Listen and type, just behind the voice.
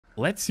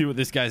Let's see what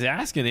this guy's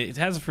asking. It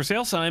has a for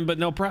sale sign, but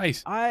no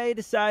price. I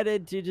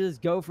decided to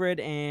just go for it,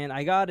 and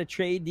I got a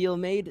trade deal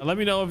made. Let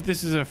me know if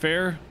this is a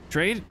fair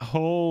trade.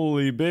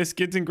 Holy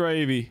biscuits and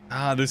gravy.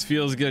 Ah, this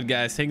feels good,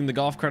 guys. Taking the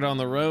golf cart on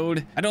the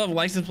road. I don't have a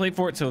license plate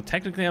for it, so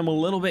technically I'm a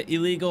little bit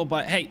illegal,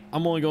 but hey,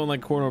 I'm only going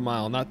like quarter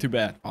mile. Not too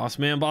bad. Boss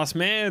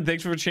man,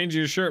 thanks for changing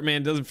your shirt,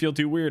 man. It doesn't feel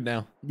too weird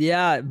now.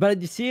 Yeah,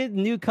 but you see a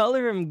new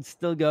color I'm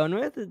still going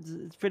with.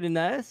 It's pretty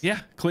nice. Yeah,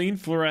 clean,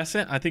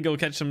 fluorescent. I think it'll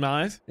catch some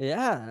eyes.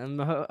 Yeah, I'm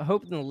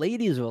hoping the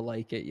ladies will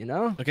like it, you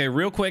know? Okay,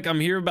 real quick, I'm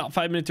here about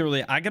 5 minutes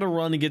early. I gotta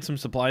run and get some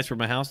supplies for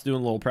my house, doing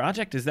a little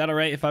project. Is that all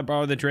right if I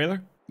borrow the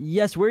trailer?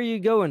 Yes, where are you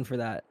going for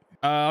that?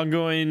 I'm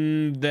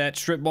going that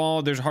strip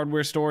mall. There's a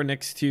hardware store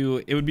next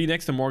to, it would be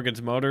next to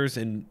Morgan's Motors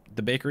and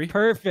the bakery.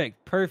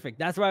 Perfect.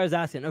 That's why I was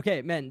asking.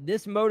 Okay, man,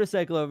 this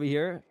motorcycle over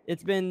here,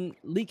 it's been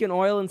leaking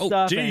oil and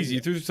stuff. Oh, geez, you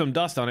threw some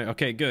dust on it.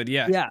 Okay, good.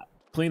 Yeah. Yeah.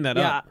 Clean that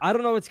up. I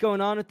don't know what's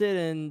going on with it.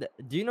 And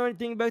do you know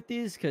anything about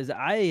these? Because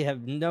I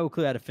have no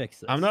clue how to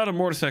fix this. I'm not a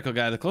motorcycle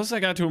guy. The closest I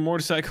got to a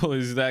motorcycle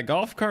is that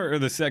golf cart or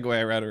the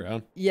Segway I ride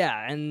around.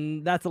 Yeah,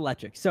 and that's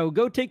electric. So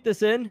go take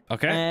this in.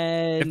 Okay.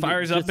 And it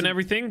fires up and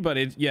everything, but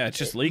it's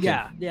just leaking.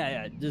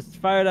 Yeah. Just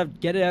fire it up.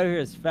 Get it out of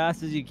here as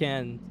fast as you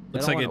can.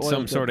 Looks like it's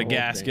some sort of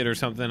gasket or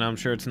something. I'm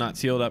sure it's not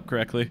sealed up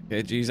correctly.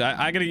 Okay, geez,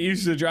 I gotta get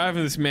used to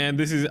driving this,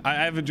 man. I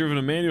haven't driven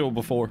a manual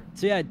before.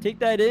 So yeah, take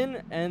that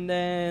in, and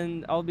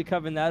then I'll be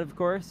covering that, of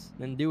course,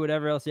 and do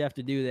whatever else you have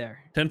to do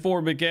there.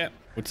 10-4, big cat.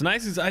 What's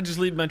nice is I just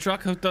leave my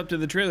truck hooked up to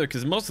the trailer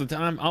because most of the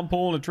time I'm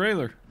pulling a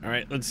trailer. All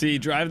right, let's see.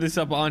 Drive this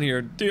up on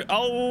here. Dude,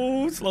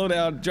 oh, slow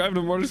down. Driving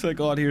a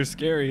motorcycle out here is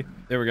scary.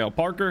 There we go.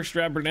 Parker,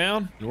 strap her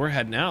down, and we're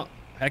heading out.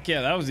 Heck yeah,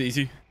 that was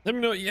easy. Let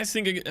me know what you guys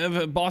think of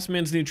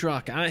Bossman's new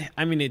truck.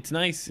 I mean, it's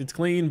nice, it's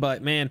clean,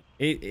 but man,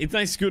 it's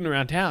nice scooting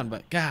around town,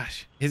 but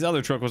gosh, his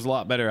other truck was a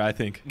lot better, I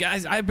think.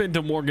 Guys, I've been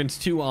to Morgan's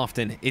too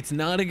often. It's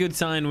not a good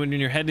sign when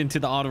you're heading to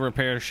the auto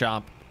repair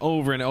shop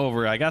over and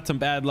over. I got some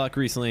bad luck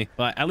recently,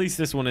 but at least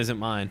this one isn't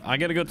mine. I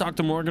gotta go talk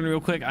to Morgan real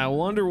quick. I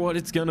wonder what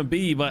it's gonna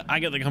be, but I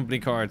got the company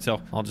card,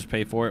 so I'll just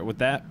pay for it with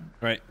that.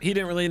 Right, he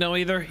didn't really know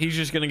either. He's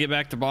just gonna get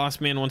back to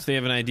Bossman once they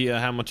have an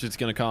idea how much it's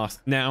gonna cost.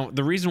 Now,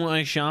 the reason why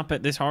I shop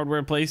at this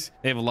hardware place,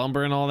 they have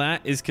lumber and all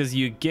that, is because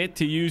you get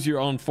to use your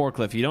own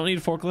forklift. You don't need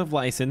a forklift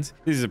license.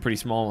 This is a pretty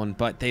small one,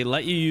 but they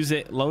let you use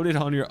it, load it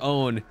on your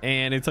own,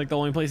 and it's like the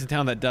only place in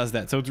town that does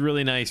that. So it's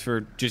really nice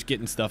for just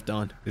getting stuff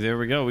done. There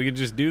we go. We can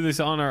just do this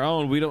on our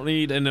own. We don't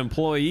need an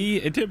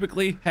employee. And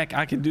typically, heck,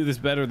 I can do this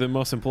better than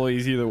most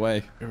employees either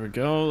way. There we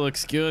go.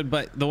 Looks good.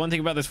 But the one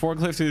thing about this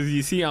forklift is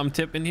you see I'm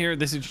tipping here.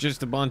 This is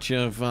just a bunch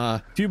of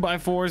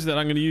 2x4s that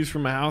I'm going to use for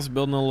my house,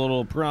 building a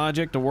little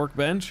project, a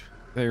workbench.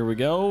 There we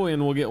go,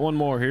 and we'll get one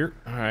more here.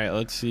 All right,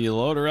 let's see,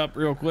 load her up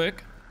real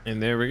quick,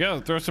 and there we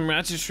go. Throw some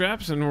ratchet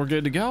straps and we're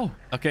good to go.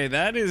 Okay,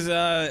 that is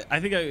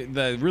I think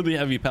the really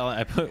heavy pallet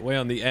I put way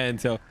on the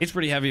end, so it's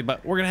pretty heavy,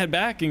 but we're gonna head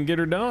back and get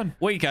her done.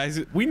 Wait, guys,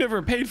 we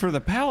never paid for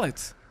the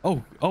pallets.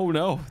 Oh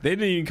no, they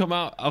didn't even come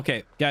out.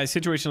 Okay, guys,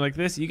 situation like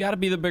this, you got to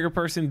be the bigger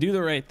person, do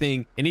the right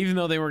thing. And even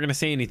though they weren't going to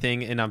say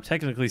anything, and I'm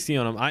technically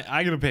stealing them,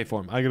 I got to pay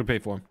for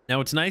them. Now,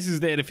 what's nice is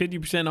they had a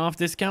 50% off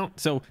discount.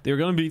 So they were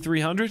going to be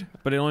 300,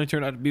 but it only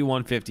turned out to be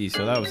 150.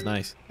 So that was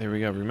nice. There we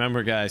go.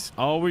 Remember, guys,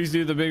 always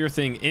do the bigger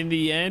thing. In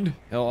the end,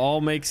 it'll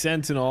all make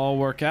sense and it'll all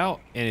work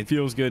out. And it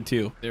feels good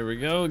too. There we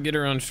go. Get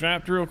her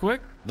unstrapped real quick.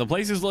 The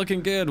place is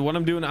looking good. What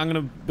I'm doing, I'm going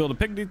to build a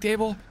picnic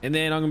table, and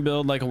then I'm going to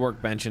build like a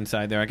workbench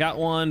inside there. I got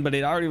one, but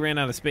it already ran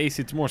out of space.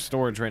 It's more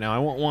storage right now. I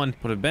want one,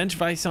 put a bench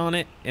vise on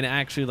it, and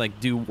actually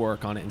like do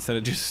work on it instead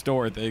of just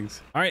store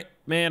things. All right,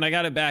 man, I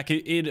got it back.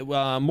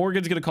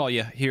 Morgan's going to call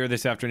you here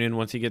this afternoon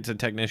once he gets a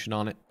technician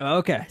on it.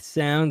 Okay,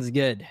 sounds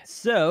good.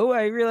 So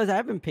I realize I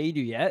haven't paid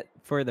you yet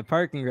for the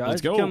parking garage.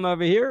 Let's go. Come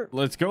over here.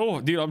 Let's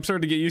go. Dude, I'm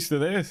starting to get used to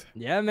this.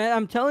 Yeah, man,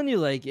 I'm telling you,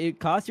 like, it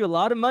cost you a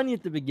lot of money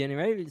at the beginning,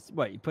 right? It's,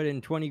 what, you put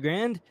in 20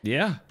 grand?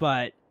 Yeah.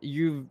 But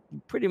you've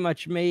pretty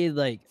much made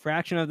like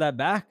fraction of that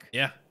back.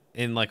 Yeah,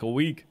 in like a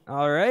week.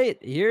 All right,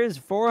 here's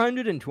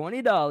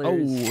 $420.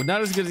 Oh,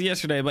 not as good as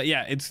yesterday, but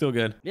yeah, it's still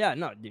good. Yeah,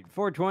 no, dude,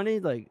 420,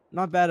 like,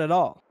 not bad at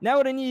all. Now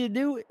what I need to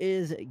do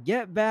is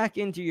get back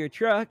into your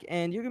truck,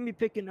 and you're gonna be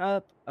picking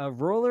up a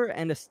roller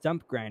and a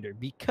stump grinder,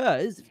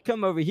 because if you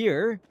come over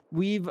here,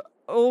 we've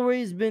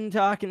always been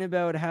talking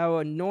about how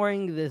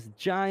annoying this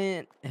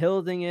giant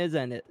hill thing is,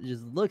 and it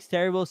just looks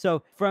terrible.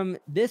 So from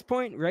this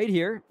point right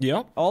here,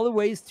 yep, all the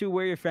ways to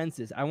where your fence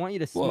is, I want you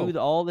to smooth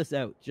all this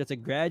out. Just a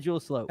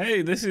gradual slope.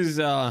 Hey, this is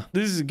a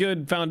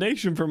good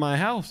foundation for my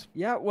house.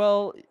 Yeah,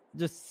 well,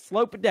 just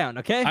slope it down,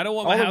 okay? I don't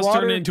want my house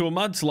turning into a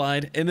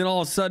mudslide, and then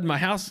all of a sudden my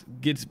house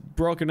gets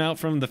broken out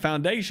from the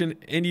foundation,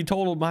 and you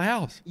totaled my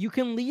house. You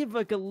can leave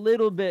like a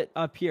little bit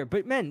up here,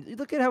 but man,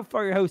 look at how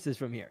far your house is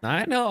from here.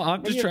 I know.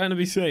 I'm just trying to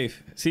be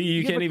safe. See,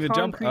 you can't even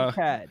jump.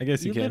 Pad. I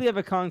guess you can. You literally have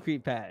a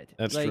concrete pad.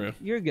 That's like, true.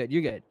 You're good.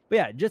 You're good. But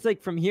yeah, just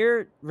like from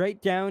here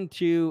right down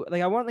to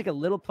like, I want like a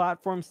little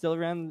platform still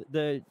around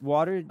the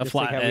water. A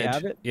flat like how edge. we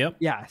have it. Yep.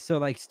 Yeah. So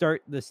like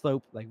start the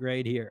slope like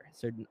right here.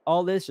 So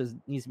all this just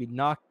needs to be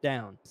knocked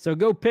down. So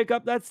go pick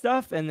up that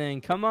stuff and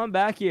then come on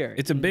back here.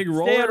 It's a big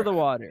roller. Stay out of the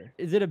water.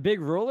 Is it a big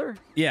roller? roller?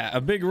 Yeah,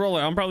 a big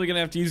roller. I'm probably gonna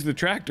have to use the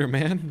tractor,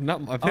 man,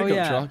 not my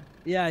pickup truck.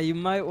 Yeah, you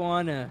might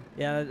wanna.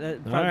 Yeah,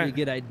 that'd probably be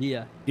a good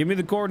idea. Give me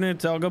the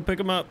coordinates. I'll go pick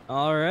them up.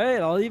 All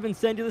right, I'll even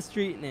send you the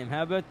street name.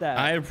 How about that?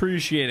 I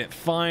appreciate it.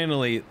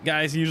 Finally,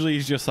 guys, usually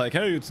he's just like,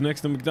 hey, it's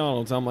next to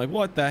McDonald's. I'm like,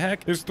 what the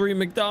heck? There's 3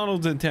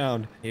 McDonald's in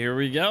town. Here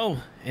we go.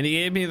 And he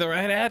gave me the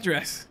right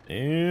address.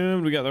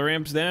 And we got the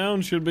ramps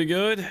down. Should be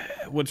good.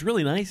 What's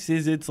really nice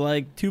is it's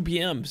like 2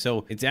 p.m.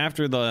 So it's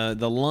after the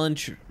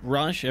lunch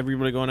rush.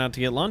 Everybody going out to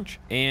get lunch.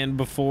 And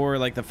before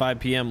like the 5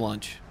 p.m.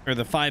 lunch. Or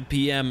the 5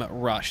 p.m.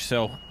 rush.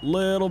 So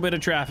little bit of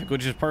traffic,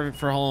 which is perfect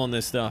for hauling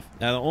this stuff.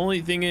 Now, the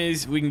only thing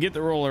is we can get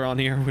the roller on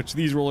here, which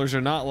these rollers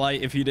are not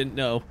light if you didn't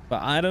know.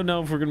 But I don't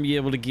know if we're going to be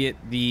able to get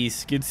the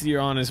skid steer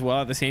on as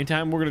well. At the same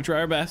time, we're going to try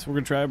our best. We're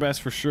going to try our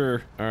best for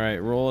sure. All right,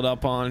 roll it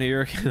up on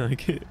here.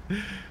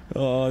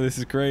 Oh, this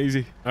is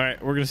crazy. All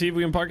right, we're going to see if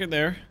we can park it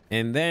there.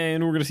 And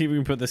then we're going to see if we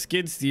can put the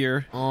skid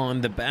steer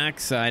on the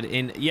backside.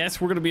 And yes,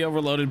 we're going to be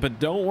overloaded, but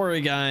don't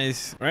worry,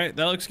 guys. All right,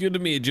 that looks good to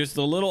me. Just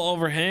a little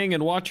overhang,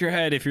 and watch your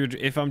head.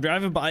 If I'm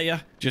driving by you,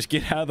 just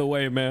get out of the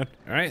way, man.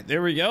 All right,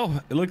 there we go.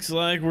 It looks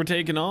like we're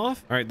taking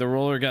off. All right, the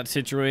roller got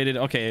situated.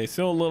 Okay,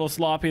 still a little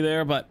sloppy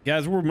there, but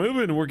guys, we're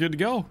moving. We're good to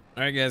go.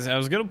 All right, guys, I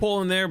was going to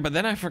pull in there, but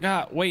then I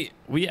forgot. Wait,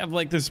 we have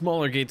like the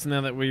smaller gates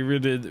now that we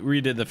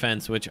redid the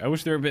fence, which I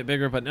wish they were a bit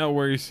bigger, but no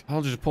worries.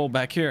 I'll just pull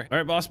back here. All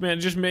right, boss man,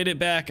 just made it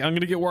back. I'm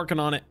going to get working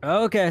on it.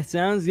 Okay,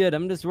 sounds good.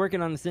 I'm just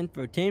working on this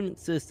infotainment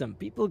system.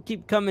 People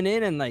keep coming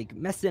in and like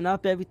messing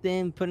up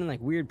everything, putting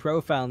like weird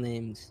profile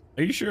names.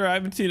 Are you sure? I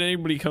haven't seen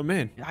anybody come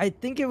in. I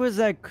think it was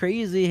that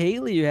crazy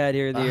Haley you had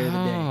here the other day.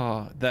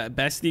 Oh, that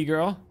bestie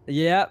girl?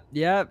 Yep,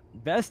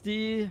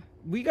 bestie.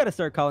 We got to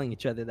start calling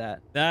each other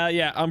that.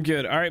 Yeah, I'm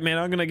good. All right, man,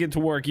 I'm going to get to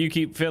work. You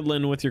keep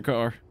fiddling with your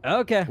car.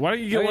 Okay. Why don't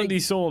you get one of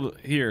these sold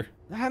here?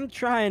 I'm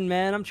trying,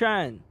 man. I'm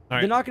trying. All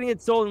right. They're not going to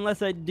get sold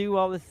unless I do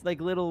all this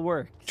like little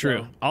work. True.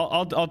 So.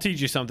 I'll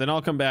teach you something.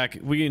 I'll come back.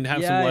 We can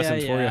have some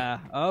lessons for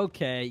you.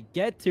 Okay,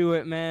 get to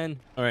it, man.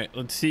 All right,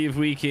 let's see if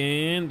we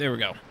can. There we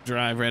go.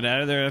 Drive right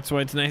out of there. That's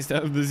why it's nice to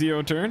have the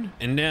 0 turn.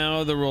 And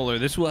now the roller.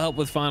 This will help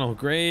with final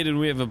grade, and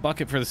we have a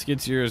bucket for the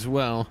skid steer as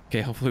well.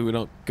 Okay, hopefully we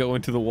don't go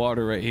into the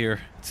water right here.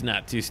 It's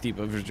not too steep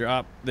of a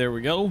drop. There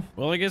we go.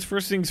 Well, I guess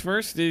first things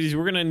first is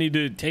we're gonna need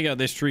to take out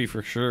this tree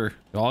for sure.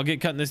 So I'll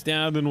get cutting this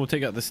down, then we'll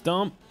take out the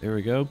stump. There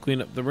we go.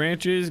 Clean up the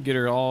branches, get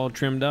her all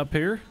trimmed up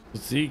here.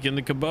 Let's see, can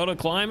the Kubota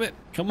climb it?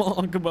 Come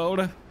on,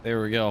 Kubota.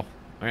 There we go.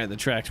 All right, the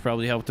tracks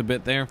probably helped a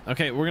bit there.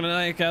 Okay, we're gonna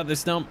knock out this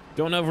stump.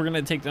 Don't know if we're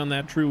gonna take down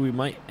that tree. We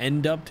might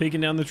end up taking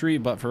down the tree,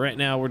 but for right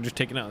now, we're just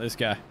taking out this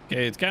guy.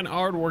 Okay, it's kind of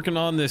hard working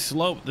on this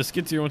slope. The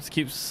skid steer wants to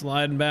keep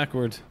sliding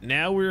backwards.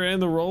 Now we're in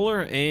the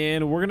roller,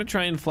 and we're gonna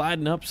try and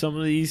flatten up some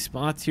of these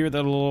spots here that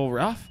are a little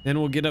rough. Then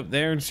we'll get up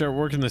there and start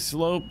working the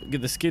slope,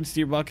 get the skid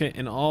steer bucket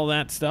and all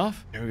that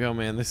stuff. There we go,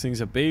 man. This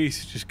thing's a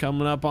beast. Just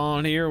coming up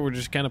on here. We're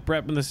just kind of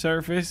prepping the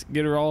surface,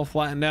 get her all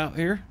flattened out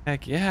here.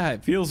 Heck yeah,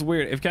 it feels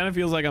weird. It kind of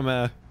feels like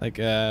I'm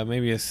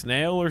maybe a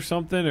snail or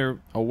something,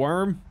 or a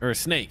worm, or a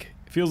snake.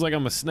 It feels like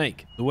I'm a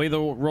snake. The way the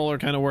roller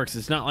kind of works,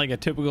 it's not like a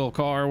typical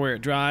car where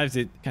it drives.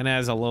 It kind of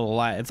has a little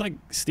light. It's like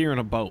steering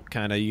a boat,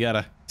 kind of. You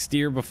gotta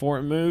steer before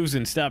it moves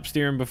and stop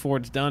steering before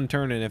it's done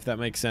turning, if that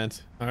makes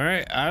sense. All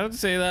right, I would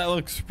say that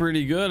looks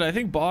pretty good. I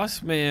think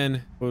Boss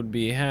Man would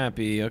be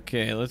happy.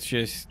 Okay, let's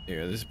just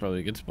here. This is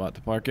probably a good spot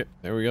to park it.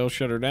 There we go.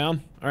 Shut her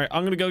down. All right,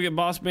 I'm gonna go get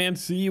Boss Man,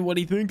 see what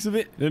he thinks of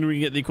it. Then we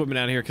can get the equipment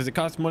out of here because it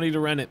costs money to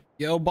rent it.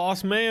 Yo,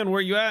 Boss Man,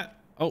 where you at?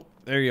 Oh,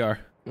 there you are.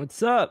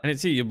 What's up? I didn't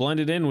see you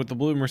blended in with the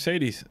blue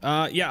Mercedes.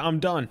 Yeah, I'm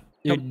done.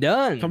 You're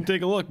done. Come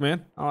take a look,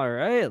 man. All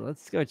right,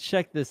 let's go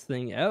check this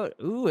thing out.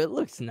 Ooh, it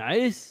looks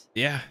nice.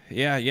 Yeah.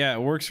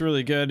 It works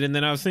really good. And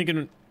then I was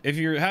thinking, if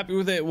you're happy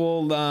with it,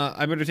 well,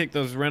 I better take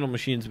those rental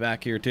machines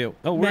back here too.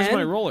 Oh, where's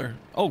my roller?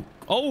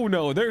 Oh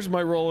no, there's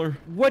my roller.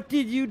 What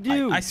did you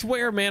do? I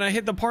swear, man, I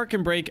hit the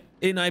parking brake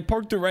and I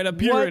parked it right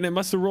up here, and it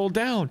must have rolled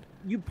down.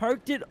 You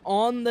parked it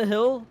on the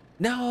hill?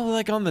 No,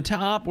 like on the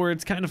top where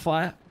it's kind of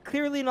flat.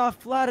 Clearly not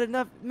flat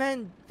enough,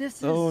 man. This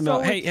is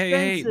so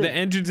Hey, the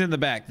engine's in the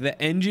back. The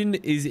engine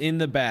is in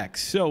the back,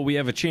 so we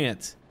have a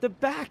chance. The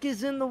back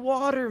is in the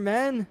water,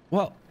 man.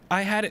 Well,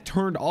 I had it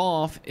turned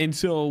off, and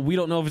so we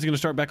don't know if it's going to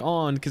start back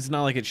on because it's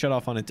not like it shut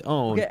off on its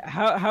own. Okay,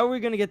 how are we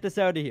going to get this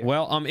out of here?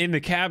 Well, I'm in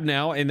the cab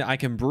now, and I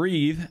can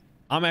breathe.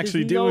 I'm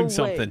actually doing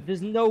something.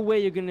 There's no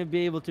way you're going to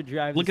be able to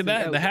drive. Look at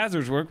that. out. The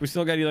hazards work. We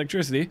still got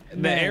electricity.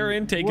 Man, the air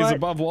intake is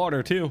above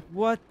water, too.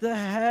 What the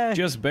heck?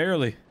 Just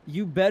barely.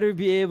 You better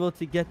be able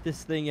to get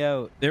this thing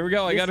out. There we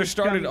go. I got her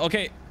started.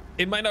 Okay.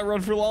 It might not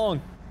run for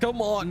long.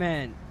 Come on.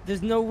 Man,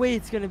 there's no way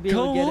it's going to be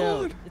able to get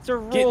out. It's a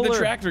roller.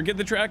 Get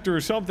the tractor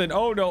or something.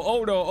 Oh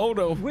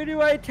no. Where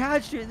do I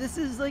attach it? This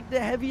is like the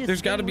heaviest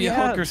There's got to be a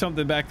hook or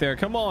something back there.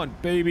 Come on,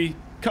 baby.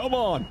 Come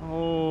on.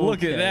 Oh,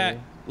 look at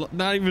that.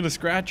 Not even a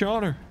scratch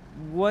on her.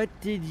 What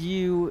did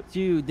you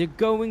do? They're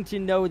going to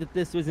know that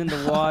this was in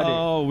the water.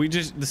 Oh,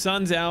 the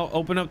sun's out.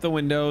 Open up the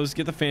windows,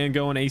 get the fan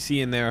going,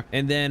 AC in there,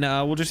 and then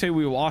we'll just say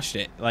we washed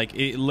it. Like,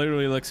 it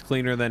literally looks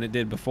cleaner than it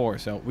did before.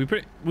 So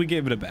we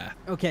gave it a bath.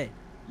 Okay,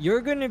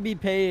 you're going to be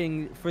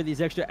paying for these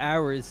extra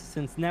hours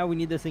since now we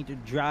need this thing to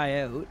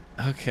dry out.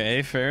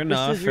 Okay, fair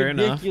enough. This is Fair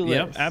enough. ridiculous.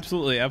 Yep,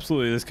 absolutely,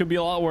 absolutely. This could be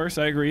a lot worse.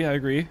 I agree. I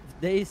agree. If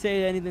they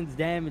say anything's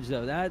damaged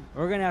though, that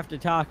we're gonna have to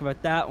talk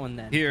about that one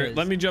then. Here,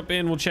 let me jump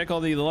in. We'll check all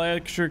the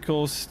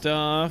electrical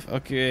stuff.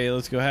 Okay,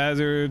 let's go.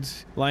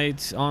 Hazards,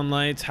 lights, on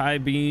lights, high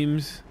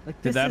beams.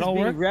 Like, Did that all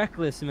work?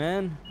 Reckless,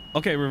 man.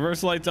 Okay,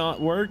 reverse lights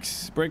on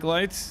works. Brake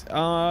lights.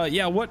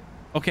 Yeah. What?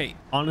 Okay,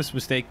 honest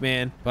mistake,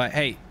 man. But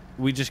hey,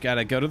 we just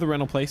gotta go to the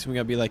rental place and we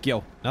gotta be like,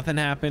 yo, nothing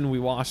happened. We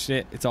washed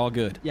it. It's all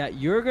good. Yeah,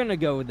 you're gonna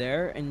go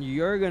there and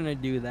you're gonna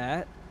do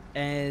that,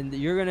 and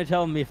you're gonna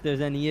tell me if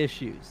there's any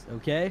issues.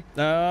 Okay?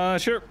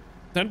 Sure.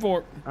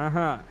 10-4.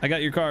 Uh-huh. I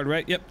got your card,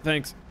 right? Yep,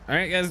 thanks. All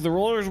right, guys, the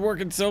roller's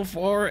working so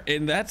far,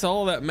 and that's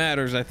all that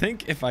matters. I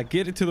think if I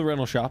get it to the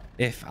rental shop,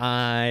 if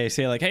I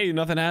say like, hey,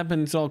 nothing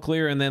happened, it's all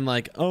clear, and then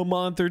like a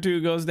month or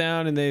two goes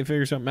down and they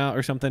figure something out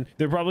or something,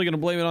 they're probably going to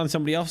blame it on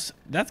somebody else.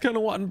 That's kind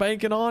of what I'm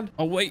banking on.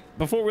 Oh, wait,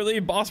 before we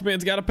leave,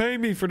 Bossman's got to pay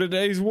me for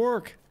today's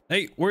work.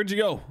 Hey, where'd you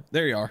go?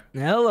 There you are.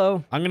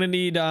 Hello. I'm going to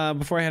need,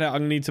 before I head out, I'm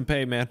going to need some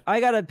pay, man. I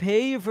gotta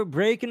pay you for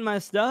breaking my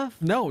stuff?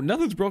 No,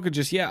 nothing's broken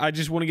just yet. I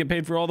just want to get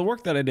paid for all the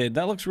work that I did.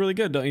 That looks really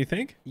good, don't you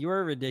think?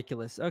 You're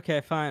ridiculous. Okay,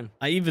 fine.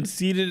 I even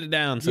seeded it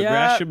down, so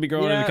grass should be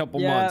growing in a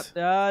couple months.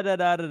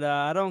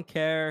 I don't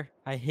care.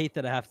 I hate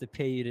that I have to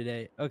pay you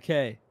today.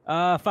 Okay.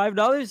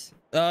 $5?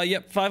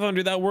 Yep,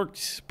 500. That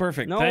worked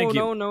perfect. No, Thank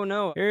you.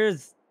 no.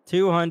 Here's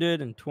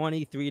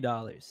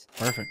 $223.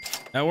 Perfect.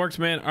 That works,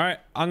 man. All right,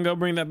 I'm gonna go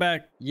bring that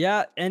back.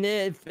 Yeah, and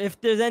if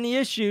there's any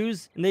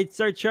issues and they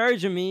start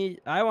charging me,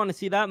 I want to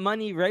see that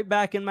money right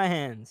back in my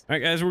hands. All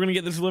right, guys, we're gonna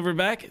get this delivered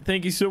back.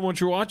 Thank you so much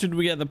for watching.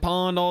 We got the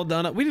pond all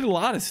done up. We did a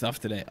lot of stuff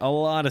today. A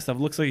lot of stuff.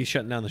 Looks like he's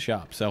shutting down the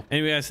shop. So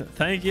anyway, guys,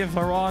 thank you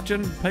for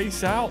watching.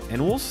 Peace out,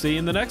 and we'll see you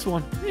in the next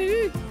one.